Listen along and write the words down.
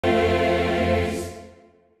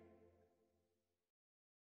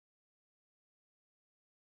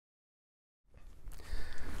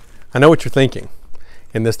I know what you're thinking.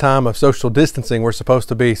 In this time of social distancing, we're supposed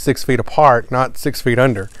to be 6 feet apart, not 6 feet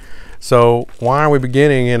under. So why are we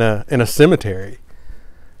beginning in a cemetery?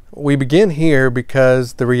 We begin here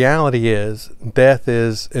because the reality is death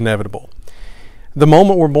is inevitable. The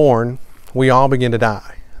moment we're born, we all begin to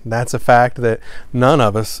die. That's a fact that none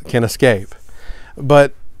of us can escape.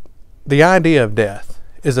 But the idea of death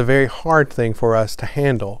is a very hard thing for us to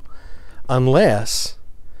handle unless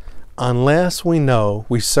we know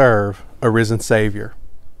we serve a risen Savior.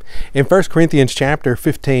 In 1 Corinthians chapter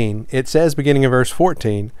 15, it says, beginning in verse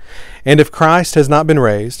 14, "And if Christ has not been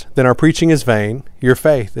raised, then our preaching is vain, your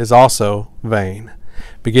faith is also vain."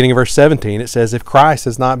 Beginning in verse 17, it says, "If Christ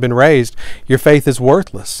has not been raised, your faith is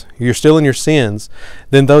worthless. You're still in your sins.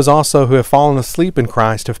 Then those also who have fallen asleep in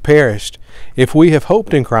Christ have perished. If we have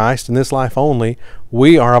hoped in Christ in this life only,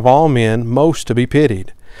 we are of all men most to be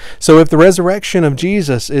pitied." So if the resurrection of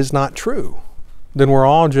Jesus is not true, then we're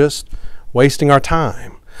all just wasting our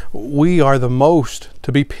time. We are the most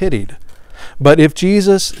to be pitied. But if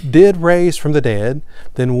Jesus did raise from the dead,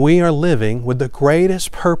 then we are living with the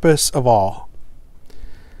greatest purpose of all.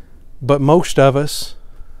 But most of us,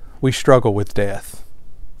 we struggle with death,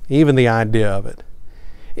 even the idea of it.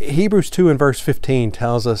 Hebrews 2 and verse 15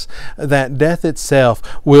 tells us that death itself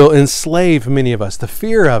will enslave many of us. The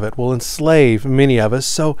fear of it will enslave many of us.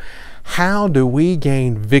 So how do we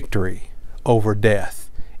gain victory over death,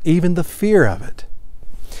 even the fear of it?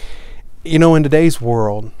 You know, in today's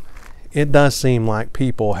world, it does seem like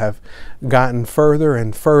people have gotten further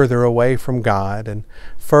and further away from God and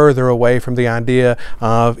further away from the idea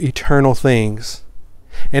of eternal things.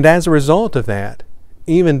 And as a result of that,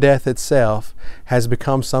 even death itself has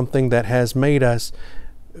become something that has made us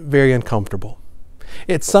very uncomfortable.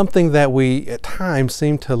 It's something that we at times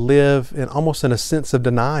seem to live in almost in a sense of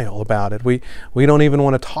denial about it. We don't even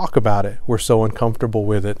want to talk about it. We're so uncomfortable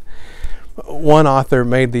with it. One author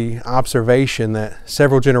made the observation that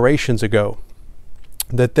several generations ago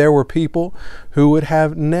that there were people who would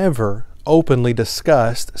have never openly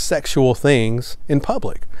discussed sexual things in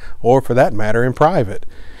public, or for that matter in private,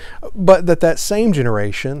 but that same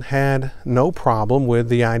generation had no problem with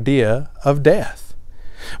the idea of death.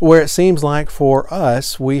 Where it seems like for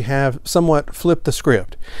us we have somewhat flipped the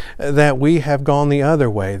script, that we have gone the other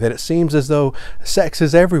way, that it seems as though sex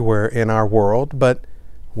is everywhere in our world, but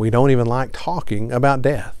we don't even like talking about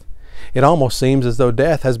death. It almost seems as though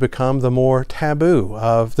death has become the more taboo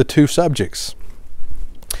of the two subjects.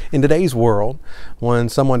 In today's world, when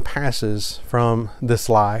someone passes from this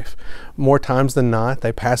life, more times than not,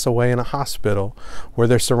 they pass away in a hospital where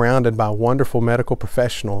they're surrounded by wonderful medical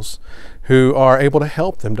professionals who are able to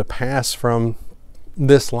help them to pass from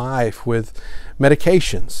this life with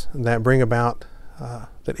medications that bring about,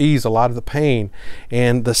 that ease a lot of the pain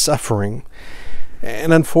and the suffering.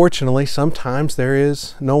 And unfortunately, sometimes there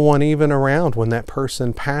is no one even around when that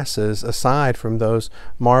person passes, aside from those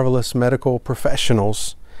marvelous medical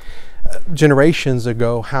professionals. Generations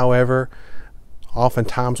ago, however,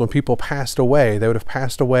 oftentimes when people passed away, they would have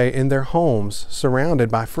passed away in their homes,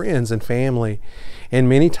 surrounded by friends and family. And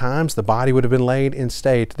many times the body would have been laid in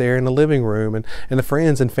state there in the living room, and the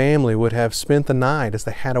friends and family would have spent the night as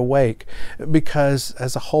they had a wake, because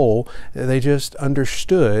as a whole, they just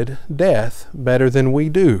understood death better than we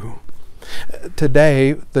do.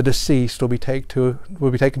 Today, the deceased will be taken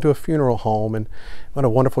to a funeral home, and what a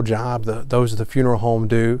wonderful job those at the funeral home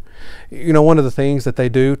do. You know, one of the things that they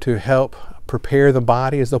do to help prepare the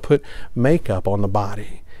body is they'll put makeup on the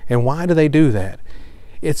body. And why do they do that?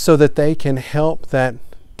 It's so that they can help that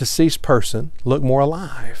deceased person look more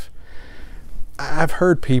alive. I've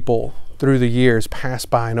heard people through the years pass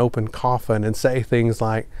by an open coffin and say things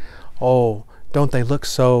like, "Oh, don't they look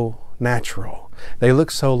so natural? They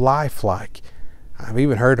look so lifelike." I've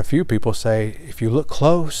even heard a few people say, if you look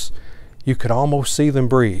close, you could almost see them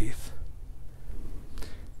breathe.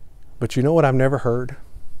 But you know what I've never heard?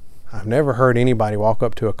 I've never heard anybody walk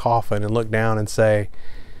up to a coffin and look down and say,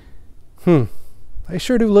 they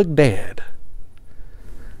sure do look dead.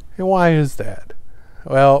 And why is that?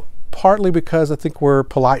 Well, partly because I think we're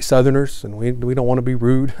polite Southerners and we don't want to be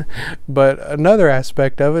rude. But another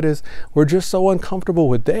aspect of it is we're just so uncomfortable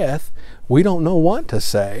with death, we don't know what to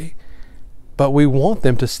say, but we want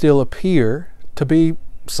them to still appear to be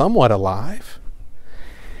somewhat alive.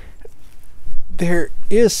 There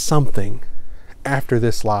is something after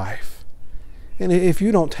this life. And if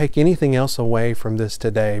you don't take anything else away from this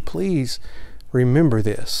today, please remember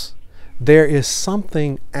this. There is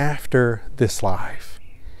something after this life.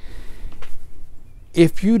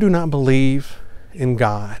 If you do not believe in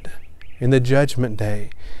God, in the judgment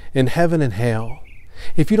day, in heaven and hell,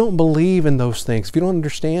 If you don't believe in those things, if you don't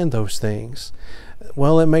understand those things,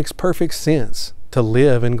 well, it makes perfect sense to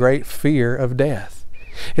live in great fear of death.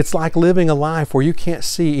 It's like living a life where you can't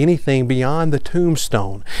see anything beyond the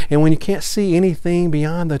tombstone. And when you can't see anything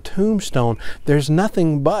beyond the tombstone, there's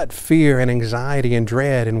nothing but fear and anxiety and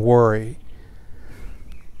dread and worry.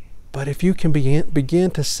 But if you can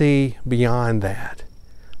begin to see beyond that,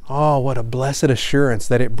 oh, what a blessed assurance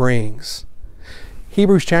that it brings.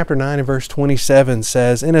 Hebrews chapter 9 and verse 27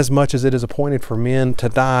 says, "Inasmuch as it is appointed for men to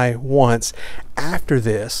die once, after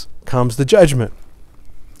this comes the judgment."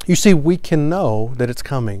 You see, we can know that it's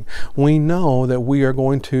coming. We know that we are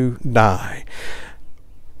going to die.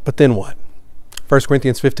 But then what? 1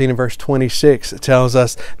 Corinthians 15 and verse 26 tells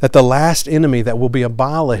us that the last enemy that will be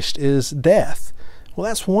abolished is death. Well,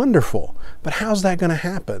 that's wonderful. But how's that going to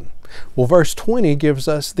happen? Well, verse 20 gives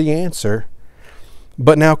us the answer.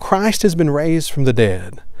 "But now Christ has been raised from the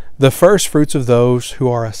dead, the first fruits of those who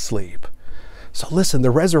are asleep." So listen,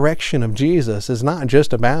 the resurrection of Jesus is not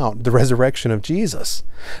just about the resurrection of Jesus.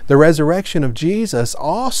 The resurrection of Jesus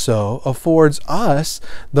also affords us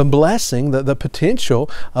the blessing, the potential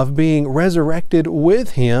of being resurrected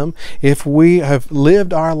with Him if we have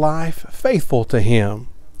lived our life faithful to Him.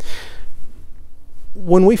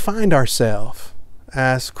 When we find ourselves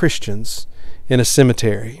as Christians in a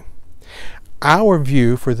cemetery, our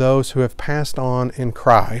view for those who have passed on in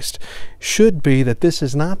Christ should be that this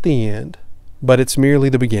is not the end, but it's merely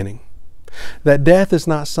the beginning. That death is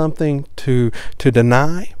not something to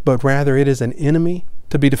deny, but rather it is an enemy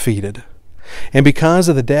to be defeated. And because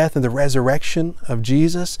of the death and the resurrection of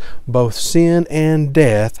Jesus, both sin and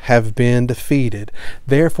death have been defeated.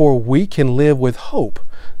 Therefore, we can live with hope,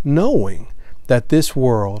 knowing that this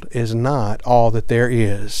world is not all that there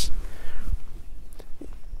is.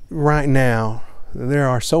 Right now, there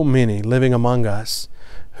are so many living among us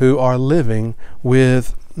who are living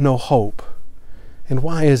with no hope. And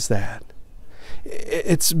why is that?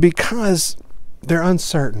 It's because they're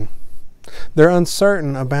uncertain. They're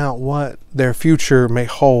uncertain about what their future may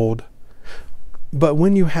hold. But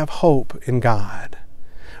when you have hope in God,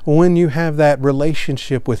 when you have that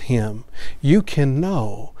relationship with Him, you can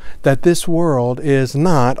know that this world is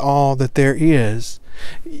not all that there is.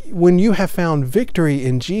 When you have found victory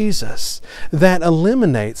in Jesus, that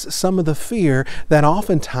eliminates some of the fear that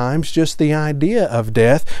oftentimes just the idea of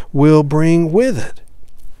death will bring with it.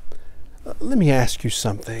 Let me ask you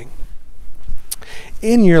something.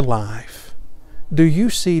 In your life, do you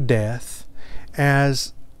see death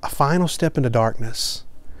as a final step into darkness?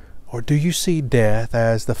 Or do you see death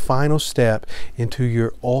as the final step into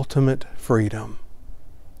your ultimate freedom?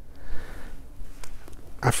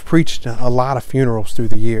 I've preached a lot of funerals through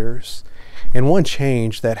the years, and one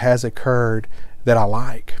change that has occurred that I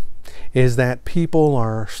like is that people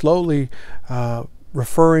are slowly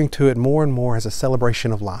referring to it more and more as a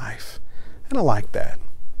celebration of life. And I like that.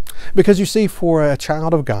 Because you see, for a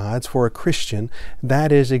child of God's, for a Christian,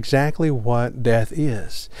 that is exactly what death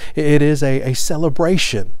is. It is a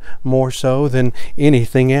celebration more so than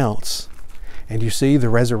anything else. And you see, the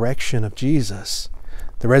resurrection of Jesus.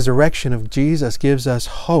 The resurrection of Jesus gives us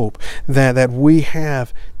hope that we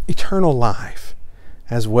have eternal life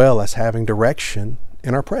as well as having direction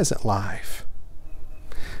in our present life.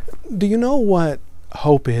 Do you know what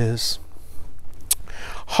hope is?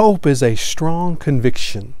 Hope is a strong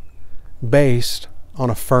conviction based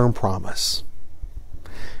on a firm promise.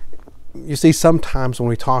 You see, sometimes when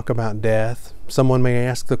we talk about death, someone may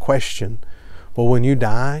ask the question, well, when you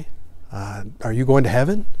die, are you going to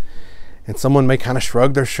heaven? And someone may kind of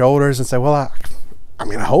shrug their shoulders and say, well, I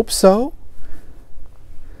hope so.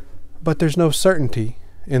 But there's no certainty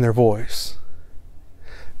in their voice.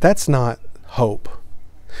 That's not hope.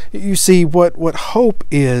 You see, what hope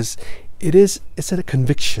is, it's a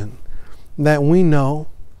conviction that we know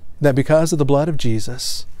that because of the blood of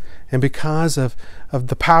Jesus and because of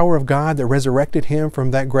the power of God that resurrected Him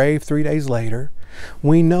from that grave 3 days later,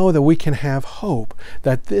 we know that we can have hope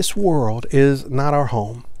that this world is not our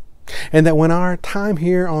home. And that when our time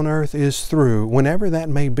here on earth is through, whenever that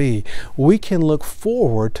may be, we can look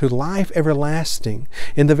forward to life everlasting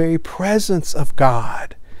in the very presence of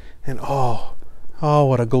God. And oh,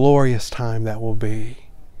 what a glorious time that will be.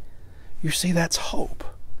 You see, that's hope.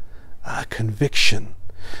 A conviction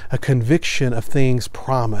of things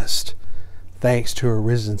promised thanks to a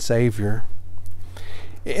risen Savior.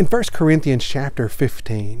 In 1 Corinthians chapter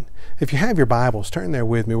 15, if you have your Bibles, turn there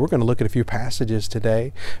with me. We're going to look at a few passages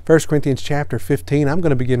today. 1 Corinthians chapter 15, I'm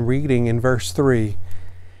going to begin reading in verse 3.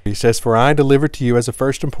 He says, "For I delivered to you as of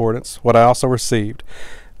first importance what I also received,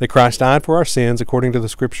 that Christ died for our sins according to the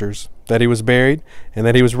Scriptures, that he was buried, and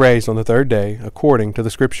that he was raised on the third day, according to the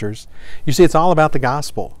Scriptures. You see, it's all about the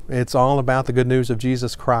gospel. It's all about the good news of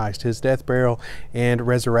Jesus Christ, his death, burial, and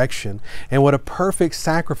resurrection. And what a perfect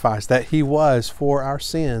sacrifice that he was for our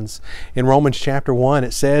sins. In Romans chapter 1,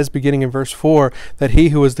 it says, beginning in verse 4, that he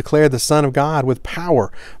who was declared the Son of God with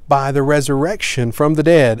power by the resurrection from the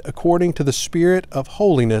dead, according to the Spirit of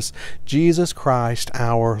holiness, Jesus Christ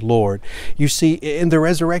our Lord. You see, in the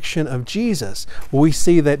resurrection of Jesus, we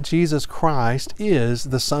see that Jesus Christ is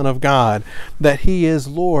the Son of God, that he is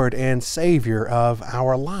Lord and Savior of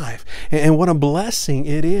our life. And what a blessing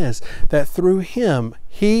it is that through him,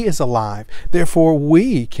 he is alive. Therefore,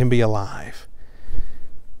 we can be alive.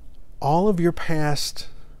 All of your past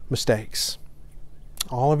mistakes,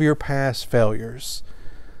 all of your past failures,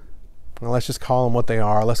 well, let's just call them what they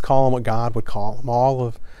are. Let's call them what God would call them. All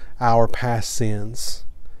of our past sins,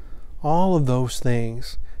 all of those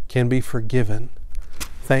things can be forgiven.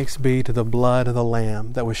 Thanks be to the blood of the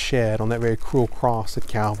Lamb that was shed on that very cruel cross at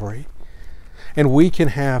Calvary. And we can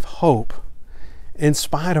have hope in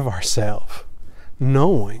spite of ourselves,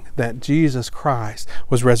 knowing that Jesus Christ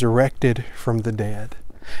was resurrected from the dead.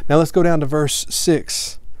 Now let's go down to verse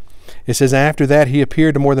 6. It says, after that he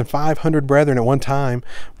appeared to more than 500 brethren at one time,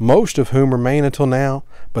 most of whom remain until now,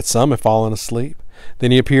 but some have fallen asleep.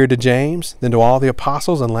 Then he appeared to James, then to all the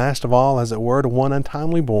apostles, and last of all, as it were, to one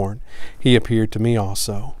untimely born, he appeared to me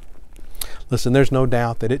also. Listen, there's no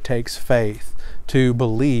doubt that it takes faith to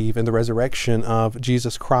believe in the resurrection of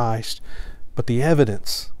Jesus Christ, but the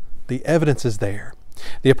evidence is there.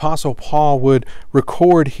 The Apostle Paul would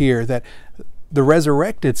record here that the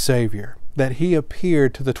resurrected Savior, that he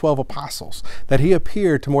appeared to the 12 apostles, that he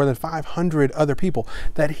appeared to more than 500 other people,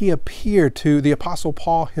 that he appeared to the Apostle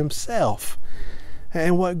Paul himself.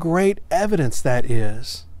 And what great evidence that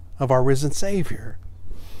is of our risen Savior.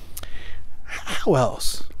 How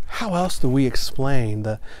else do we explain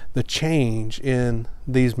the change in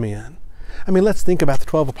these men? I mean, let's think about the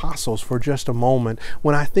 12 apostles for just a moment.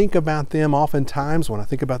 When I think about them, oftentimes, when I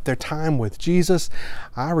think about their time with Jesus,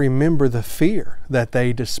 I remember the fear that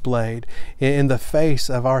they displayed in the face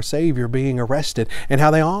of our Savior being arrested and how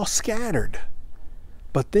they all scattered.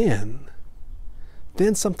 But then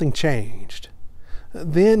something changed.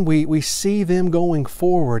 Then we see them going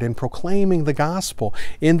forward and proclaiming the gospel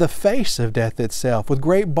in the face of death itself with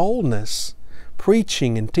great boldness,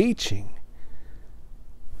 preaching and teaching.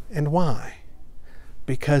 And why?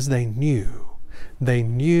 Because they knew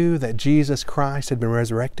that Jesus Christ had been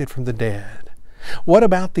resurrected from the dead. What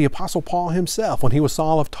about the Apostle Paul himself? When he was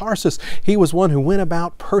Saul of Tarsus, he was one who went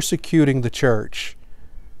about persecuting the church.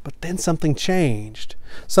 But then something changed.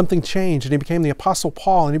 Something changed, and he became the Apostle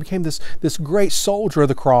Paul, and he became this great soldier of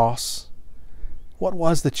the cross. What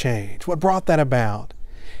was the change? What brought that about?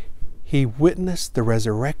 He witnessed the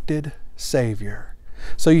resurrected Savior.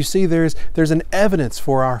 So you see, there's an evidence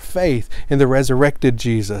for our faith in the resurrected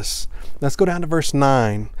Jesus. Let's go down to verse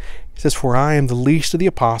 9. It says, for I am the least of the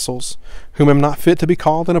apostles, whom am not fit to be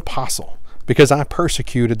called an apostle, because I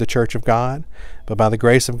persecuted the church of God. But by the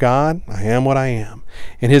grace of God, I am what I am.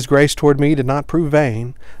 And his grace toward me did not prove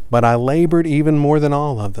vain, but I labored even more than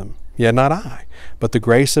all of them. Yet not I, but the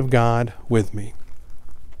grace of God with me.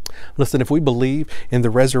 Listen, if we believe in the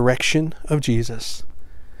resurrection of Jesus,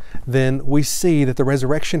 then we see that the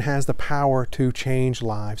resurrection has the power to change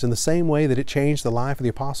lives. In the same way that it changed the life of the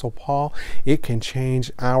Apostle Paul, it can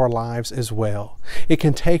change our lives as well. It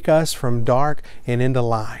can take us from dark and into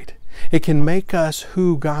light. It can make us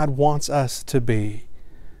who God wants us to be.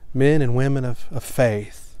 Men and women of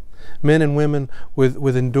faith. Men and women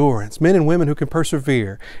with endurance. Men and women who can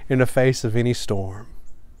persevere in the face of any storm.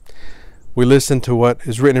 We listen to what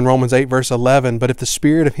is written in Romans 8 verse 11, but if the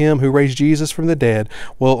Spirit of him who raised Jesus from the dead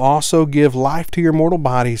will also give life to your mortal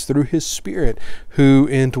bodies through his Spirit who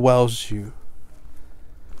indwells you.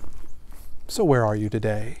 So where are you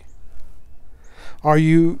today? Are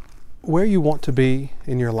you where you want to be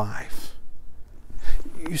in your life?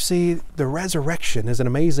 You see, the resurrection is an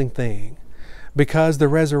amazing thing because the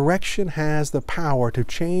resurrection has the power to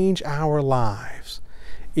change our lives,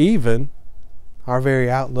 even our very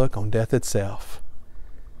outlook on death itself,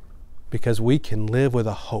 because we can live with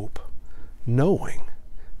a hope, knowing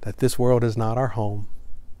that this world is not our home,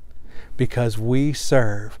 because we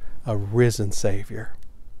serve a risen Savior.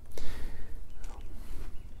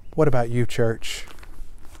 What about you, church?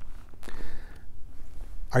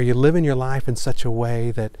 Are you living your life in such a way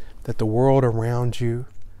that the world around you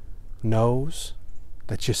knows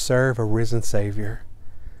that you serve a risen Savior?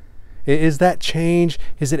 Is that change,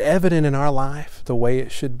 is it evident in our life the way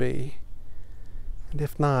it should be? And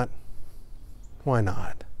if not, why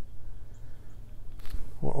not?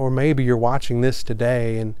 Or maybe you're watching this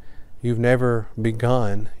today and you've never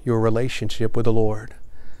begun your relationship with the Lord.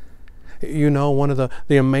 You know, one of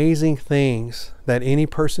the amazing things that any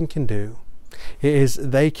person can do is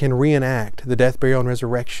they can reenact the death, burial, and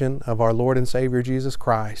resurrection of our Lord and Savior Jesus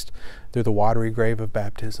Christ through the watery grave of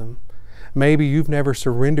baptism. Maybe you've never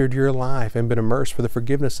surrendered your life and been immersed for the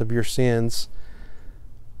forgiveness of your sins.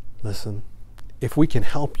 Listen, if we can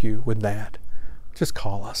help you with that, just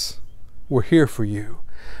call us. We're here for you,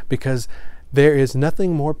 because there is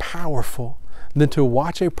nothing more powerful than to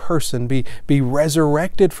watch a person be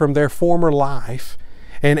resurrected from their former life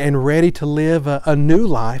and ready to live a new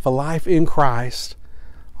life, a life in Christ.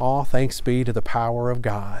 All thanks be to the power of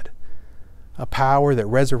God. A power that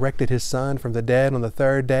resurrected His Son from the dead on the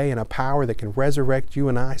third day, and a power that can resurrect you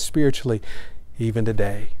and I spiritually even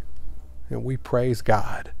today. And we praise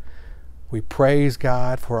God. We praise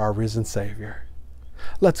God for our risen Savior.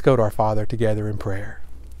 Let's go to our Father together in prayer.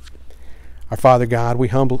 Our Father God, we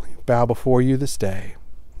humbly bow before you this day.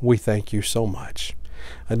 We thank you so much.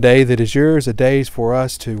 A day that is yours, a day for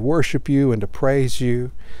us to worship you and to praise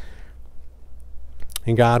you.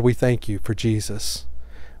 And God, we thank you for Jesus.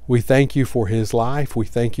 We thank you for His life. We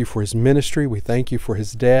thank you for His ministry. We thank you for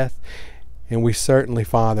His death. And we certainly,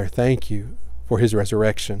 Father, thank you for His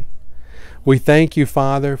resurrection. We thank you,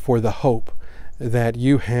 Father, for the hope that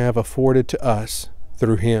you have afforded to us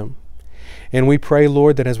through Him. And we pray,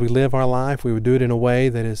 Lord, that as we live our life, we would do it in a way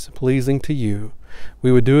that is pleasing to you.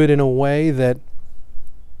 We would do it in a way that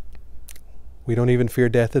we don't even fear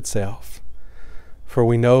death itself. For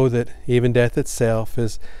we know that even death itself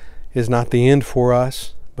is not the end for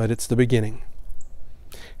us, but it's the beginning.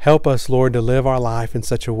 Help us, Lord, to live our life in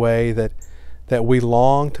such a way that we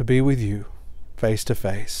long to be with you face to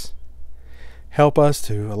face. Help us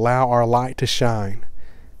to allow our light to shine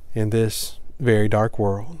in this very dark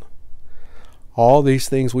world. All these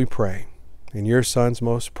things we pray in your Son's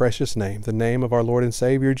most precious name, the name of our Lord and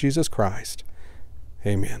Savior, Jesus Christ.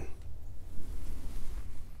 Amen.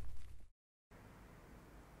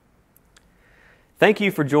 Thank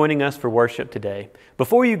you for joining us for worship today.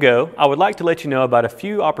 Before you go, I would like to let you know about a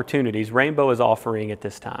few opportunities Rainbow is offering at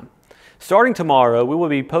this time. Starting tomorrow, we will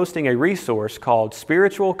be posting a resource called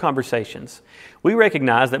Spiritual Conversations. We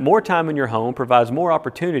recognize that more time in your home provides more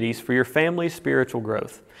opportunities for your family's spiritual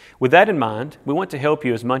growth. With that in mind, we want to help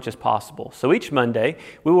you as much as possible. So each Monday,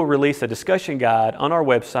 we will release a discussion guide on our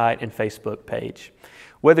website and Facebook page.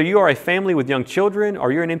 Whether you are a family with young children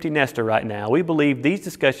or you're an empty nester right now, we believe these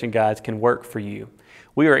discussion guides can work for you.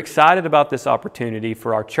 We are excited about this opportunity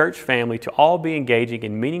for our church family to all be engaging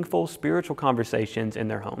in meaningful spiritual conversations in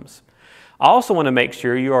their homes. I also want to make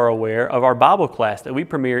sure you are aware of our Bible class that we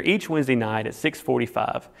premiere each Wednesday night at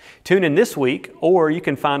 6:45. Tune in this week, or you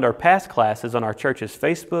can find our past classes on our church's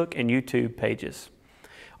Facebook and YouTube pages.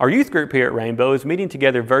 Our youth group here at Rainbow is meeting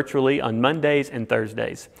together virtually on Mondays and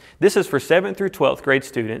Thursdays. This is for 7th through 12th grade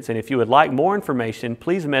students, and if you would like more information,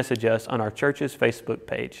 please message us on our church's Facebook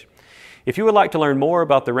page. If you would like to learn more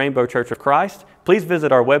about the Rainbow Church of Christ, please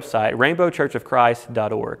visit our website,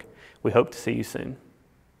 rainbowchurchofchrist.org. We hope to see you soon.